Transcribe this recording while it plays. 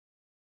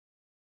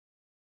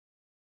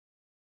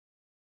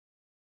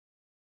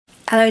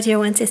Hello dear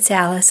ones, it's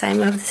Alice.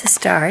 I'm of the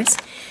stars,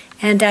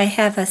 and I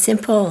have a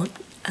simple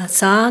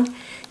song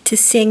to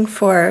sing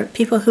for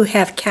people who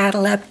have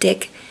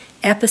cataleptic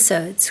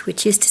episodes,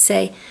 which is to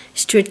say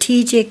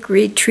strategic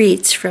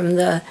retreats from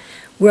the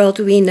world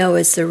we know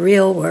as the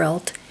real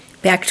world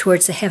back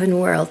towards the heaven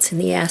worlds in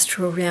the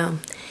astral realm.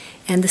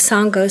 And the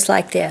song goes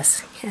like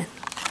this.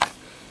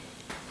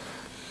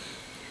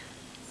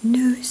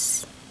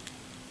 Noose,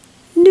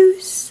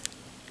 noose,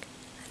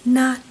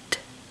 knot,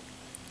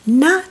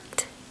 knot,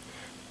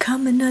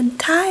 come and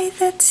untie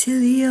that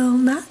silly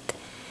old knot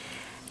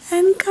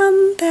and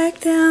come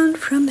back down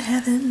from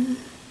heaven.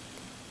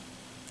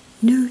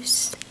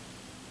 Noose,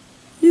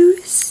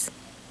 noose,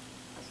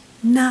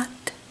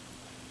 knot,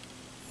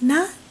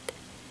 knot,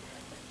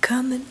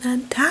 come and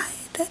untie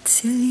that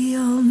silly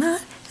old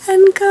knot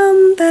and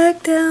come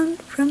back down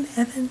from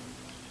heaven.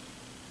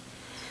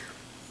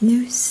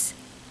 Noose,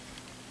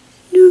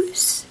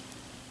 noose,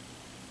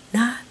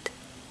 knot,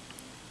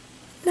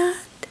 knot,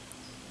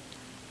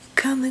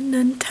 come and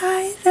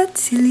untie that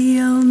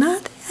silly old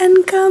knot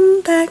and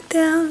come back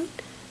down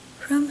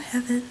from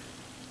heaven.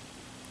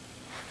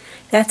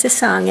 That's a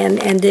song,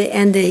 and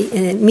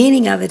the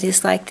meaning of it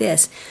is like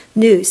this.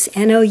 Noose,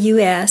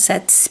 N-O-U-S,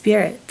 that's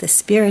spirit, the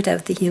spirit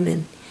of the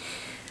human.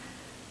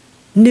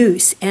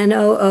 Noose,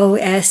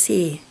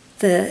 N-O-O-S-E,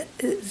 the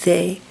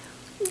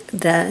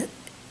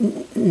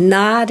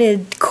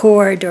knotted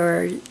cord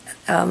or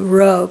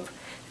rope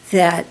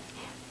that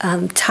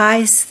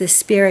ties the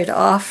spirit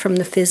off from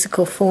the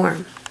physical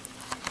form.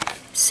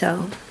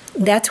 So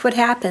that's what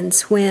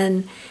happens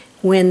when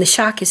the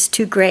shock is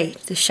too great.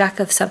 The shock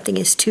of something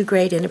is too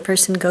great and a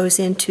person goes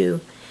into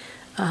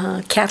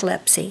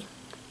catalepsy.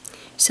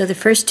 So the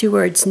first two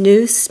words,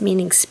 noose,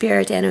 meaning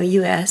spirit,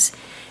 N-O-U-S,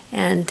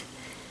 and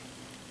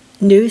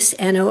noose,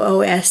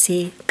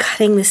 N-O-O-S-E,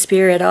 cutting the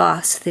spirit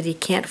off so that he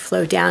can't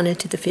flow down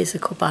into the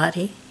physical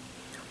body.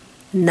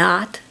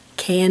 Knot,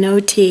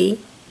 K-N-O-T,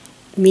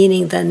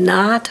 meaning the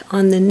knot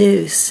on the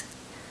noose,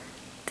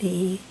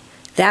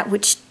 that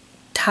which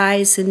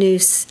ties the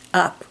noose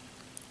up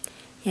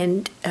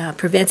and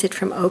prevents it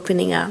from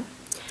opening up.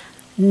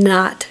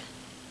 Knot,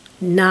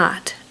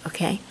 knot,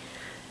 okay?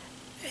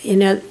 You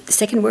know, the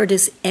second word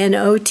is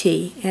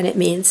N-O-T, and it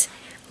means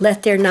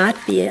let there not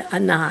be a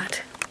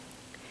knot.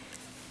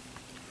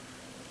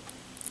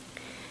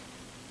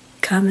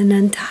 Come and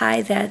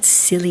untie that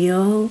silly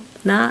old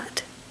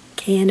knot,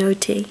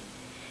 K-N-O-T,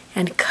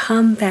 and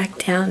come back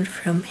down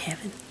from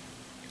heaven.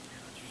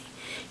 Okay.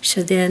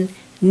 So then,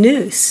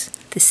 noose,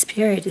 the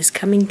spirit, is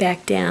coming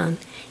back down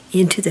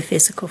into the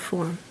physical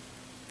form.